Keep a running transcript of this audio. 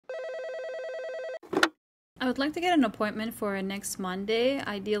I would like to get an appointment for next Monday,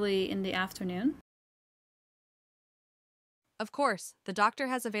 ideally in the afternoon. Of course, the doctor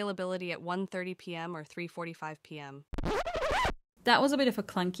has availability at 1:30 p.m. or 3:45 p.m. That was a bit of a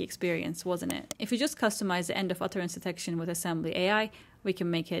clunky experience, wasn't it? If you just customize the end-of-utterance detection with AssemblyAI, we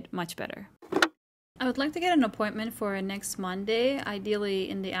can make it much better. I would like to get an appointment for next Monday, ideally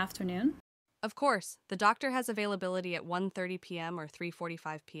in the afternoon. Of course, the doctor has availability at 1:30 p.m. or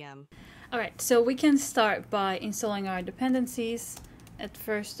 3:45 p.m. Alright, so we can start by installing our dependencies. At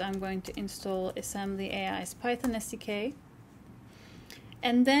first, I'm going to install AssemblyAI's Python SDK.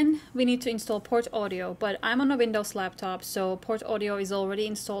 And then we need to install Port Audio, but I'm on a Windows laptop, so Port Audio is already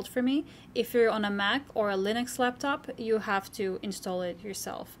installed for me. If you're on a Mac or a Linux laptop, you have to install it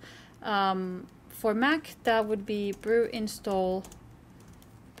yourself. For Mac, that would be brew install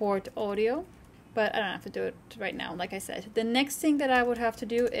Port Audio, but I don't have to do it right now, like I said. The next thing that I would have to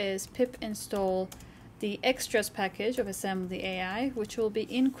do is pip install the extras package of AssemblyAI, which will be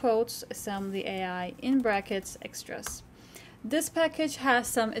in quotes AssemblyAI in brackets extras. This package has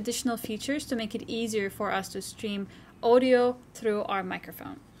some additional features to make it easier for us to stream audio through our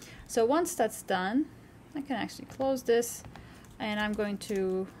microphone. So once that's done, I can actually close this, and I'm going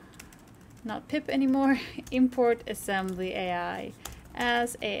to not pip anymore, import AssemblyAI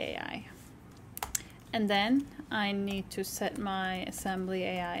as AAI. And then I need to set my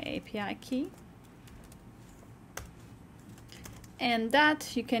AssemblyAI API key. And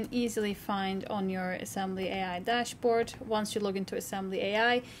that you can easily find on your AssemblyAI dashboard once you log into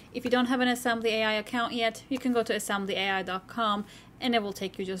AssemblyAI. If you don't have an AssemblyAI account yet, you can go to assemblyai.com and it will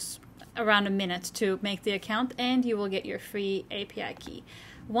take you just around a minute to make the account and you will get your free API key.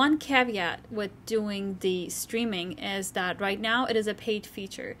 One caveat with doing the streaming is that right now it is a paid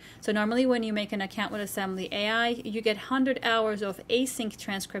feature. So normally when you make an account with AssemblyAI, you get 100 hours of async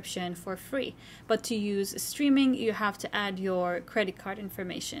transcription for free. But to use streaming, you have to add your credit card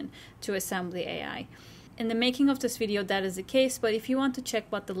information to AssemblyAI. In the making of this video, that is the case, but if you want to check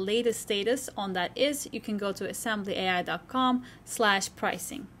what the latest status on that is, you can go to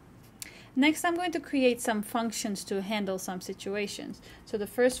assemblyai.com/pricing. Next, I'm going to create some functions to handle some situations. So the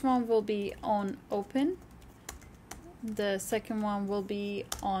first one will be on open. The second one will be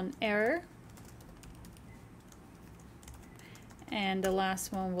on error. And the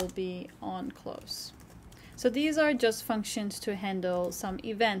last one will be on close. So these are just functions to handle some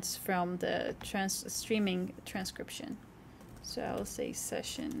events from the streaming transcription. So I'll say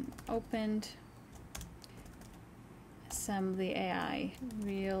session opened. AssemblyAI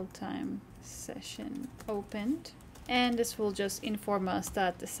real-time session opened, and this will just inform us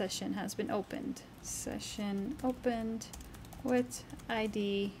that the session has been opened. Session opened with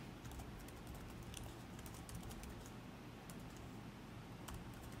ID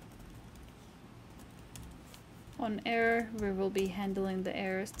on error. We will be handling the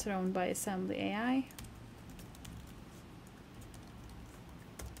errors thrown by AssemblyAI.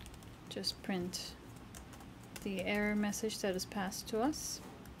 Just print the error message that is passed to us,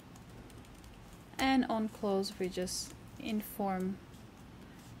 and on close we just inform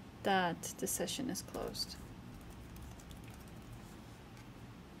that the session is closed.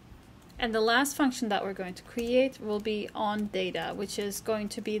 And the last function that we're going to create will be on data, which is going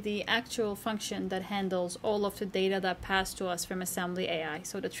to be the actual function that handles all of the data that passed to us from AssemblyAI,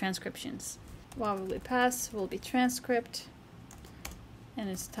 so the transcriptions. What will we pass will be transcript, and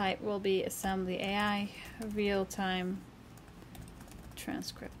its type will be AssemblyAI real-time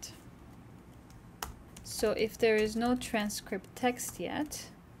transcript. So if there is no transcript text yet,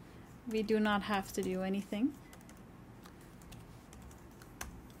 we do not have to do anything.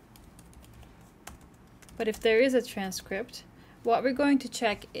 But if there is a transcript, what we're going to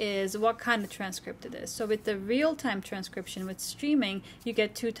check is what kind of transcript it is. So with the real-time transcription, with streaming, you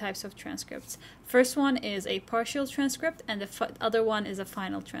get two types of transcripts. First one is a partial transcript, and the other one is a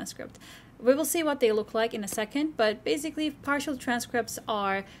final transcript. We will see what they look like in a second, but basically partial transcripts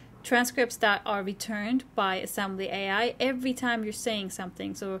are transcripts that are returned by AssemblyAI every time you're saying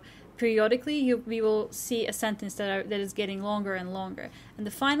something. So periodically we will see a sentence that is getting longer and longer. And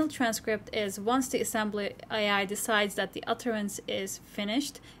the final transcript is once the AssemblyAI decides that the utterance is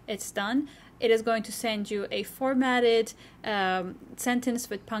finished, it's done, it is going to send you a formatted sentence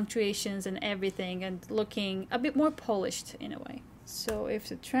with punctuations and everything, and looking a bit more polished in a way. So if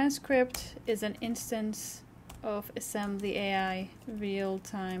the transcript is an instance of AssemblyAI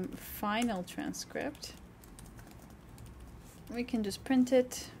real-time final transcript, we can just print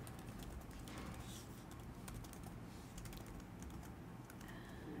it.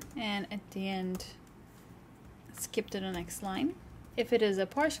 And at the end, skip to the next line. If it is a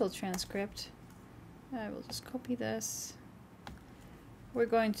partial transcript, I will just copy this. We're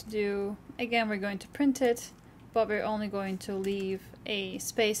going to do, again, we're going to print it, but we're only going to leave a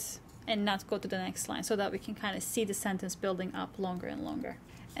space and not go to the next line so that we can kind of see the sentence building up longer and longer.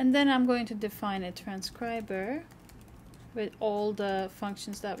 And then I'm going to define a transcriber with all the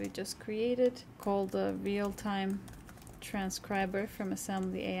functions that we just created, called the real-time transcriber from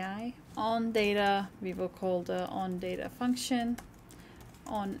AssemblyAI. On data, we will call the onData function.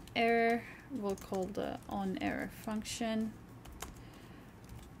 On error, we'll call the onError function.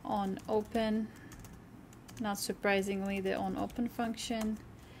 On open, not surprisingly, the onOpen function.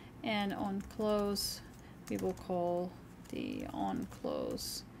 And on close, we will call the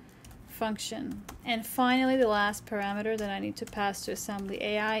onClose function. And finally, the last parameter that I need to pass to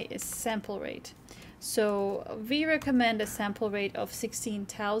AssemblyAI is sample rate. So we recommend a sample rate of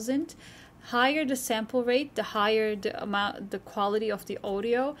 16,000. Higher the sample rate, the higher the quality of the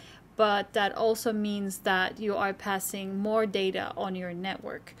audio, but that also means that you are passing more data on your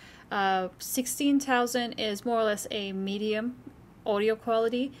network. 16,000 is more or less a medium audio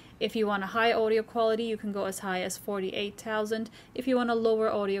quality. If you want a high audio quality, you can go as high as 48,000. If you want a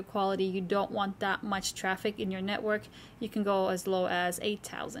lower audio quality, you don't want that much traffic in your network, you can go as low as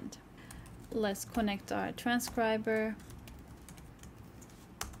 8,000. Let's connect our transcriber.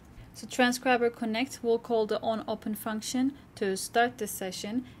 So transcriber connect, we'll call the onOpen function to start this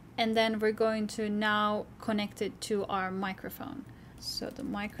session, and then we're going to now connect it to our microphone. So the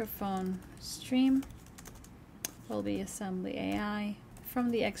microphone stream will be AssemblyAI from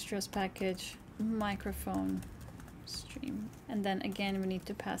the extras package, microphone stream. And then again, we need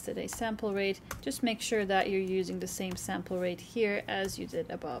to pass it a sample rate. Just make sure that you're using the same sample rate here as you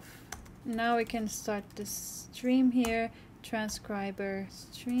did above. Now we can start the stream here, transcriber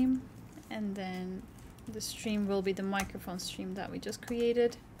stream, and then the stream will be the microphone stream that we just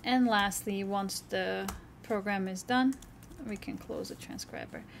created. And lastly, once the program is done, we can close the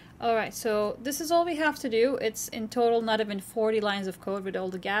transcriber. All right, so this is all we have to do. It's in total not even 40 lines of code with all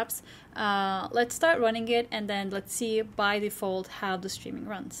the gaps. Let's start running it, and then let's see by default how the streaming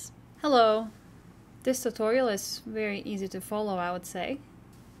runs. Hello. This tutorial is very easy to follow, I would say.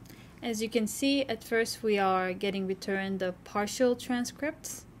 As you can see, at first we are getting returned the partial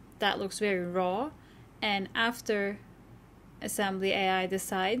transcripts. That looks very raw. And after AssemblyAI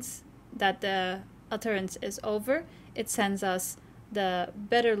decides that the utterance is over, it sends us the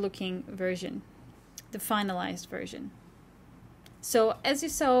better looking version, the finalized version. So as you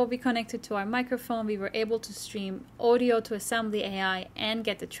saw, we connected to our microphone, we were able to stream audio to AssemblyAI and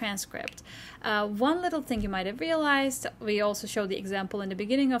get the transcript. One little thing you might have realized, we also showed the example in the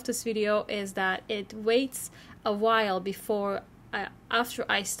beginning of this video, is that it waits a while before, after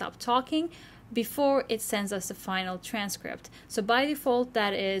I stop talking, before it sends us the final transcript. So by default,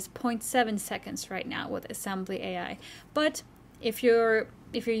 that is 0.7 seconds right now with AssemblyAI. But if your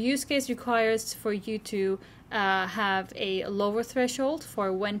use case requires for you to have a lower threshold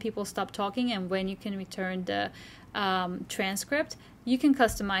for when people stop talking and when you can return the transcript, you can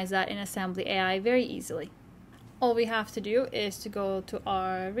customize that in AssemblyAI very easily. All we have to do is to go to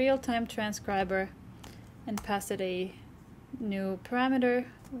our real-time transcriber and pass it a new parameter,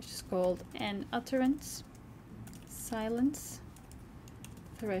 which is called end-of-utterance silence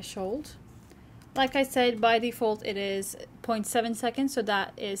threshold. Like I said, by default it is 0.7 seconds, so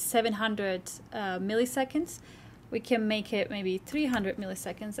that is 700 milliseconds. We can make it maybe 300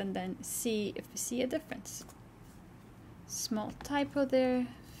 milliseconds and then see if we see a difference. Small typo there,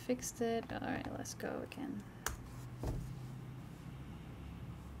 fixed it. All right, let's go again.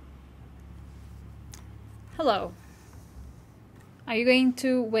 Hello. Are you going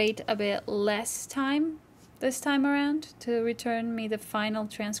to wait a bit less time this time around to return me the final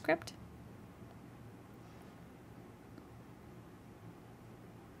transcript?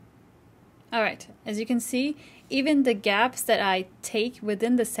 All right, as you can see, even the gaps that I take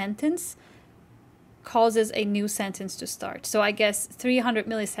within the sentence causes a new sentence to start. So I guess 300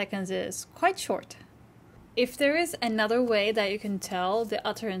 milliseconds is quite short. If there is another way that you can tell the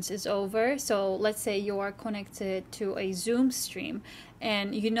utterance is over, so let's say you are connected to a Zoom stream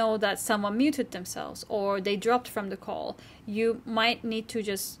and you know that someone muted themselves or they dropped from the call, you might need to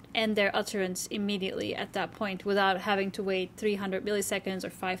just end their utterance immediately at that point without having to wait 300 milliseconds or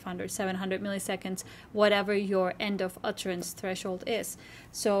 500, 700 milliseconds, whatever your end of utterance threshold is.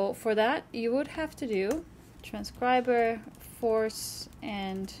 So for that, you would have to do transcriber, force,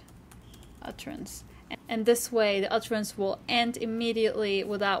 and utterance. And this way the utterance will end immediately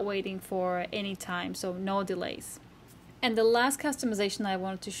without waiting for any time, so no delays. And the last customization I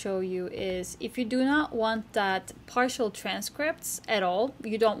wanted to show you is if you do not want that partial transcripts at all,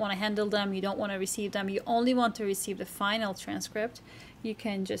 you don't want to handle them, you don't want to receive them, you only want to receive the final transcript, you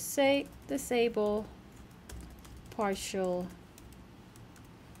can just say disable partial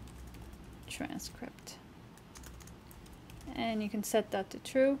transcript. And you can set that to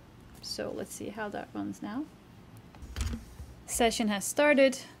true. So let's see how that runs now. Session has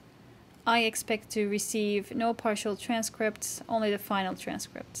started. I expect to receive no partial transcripts, only the final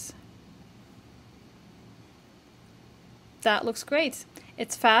transcripts. That looks great.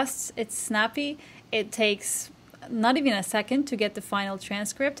 It's fast, it's snappy, it takes not even a second to get the final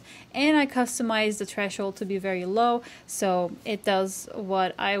transcript, and I customized the threshold to be very low, so it does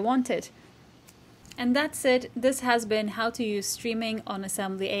what I wanted. And that's it. This has been how to use streaming on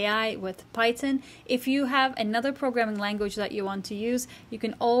AssemblyAI with Python. If you have another programming language that you want to use, you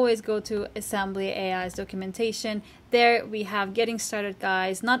can always go to AssemblyAI's documentation. There we have getting started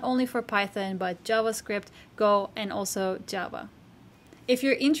guides, not only for Python, but JavaScript, Go, and also Java. If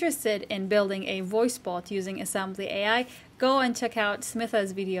you're interested in building a voice bot using AssemblyAI, go and check out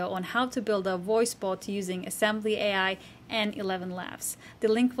Smitha's video on how to build a voice bot using AssemblyAI and 11 Laughs. The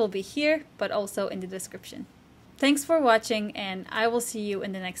link will be here, but also in the description. Thanks for watching, and I will see you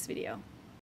in the next video.